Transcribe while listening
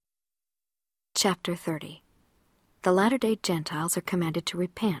Chapter 30. The latter-day Gentiles are commanded to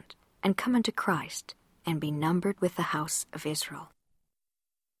repent and come unto Christ, and be numbered with the house of Israel.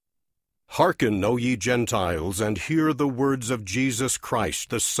 Hearken, O ye Gentiles, and hear the words of Jesus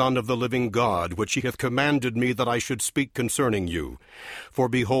Christ, the Son of the living God, which he hath commanded me that I should speak concerning you. For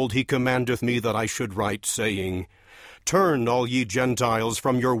behold, he commandeth me that I should write, saying, Turn, all ye Gentiles,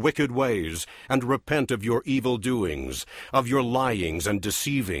 from your wicked ways, and repent of your evil doings, of your lyings and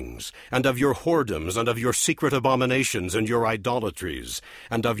deceivings, and of your whoredoms, and of your secret abominations, and your idolatries,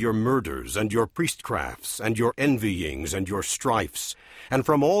 and of your murders, and your priestcrafts, and your envyings, and your strifes, and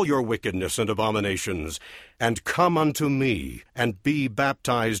from all your wickedness and abominations, and come unto me, and be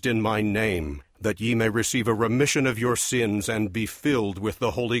baptized in my name, that ye may receive a remission of your sins, and be filled with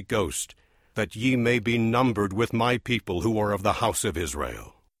the Holy Ghost, that ye may be numbered with my people who are of the house of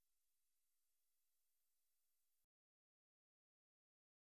Israel.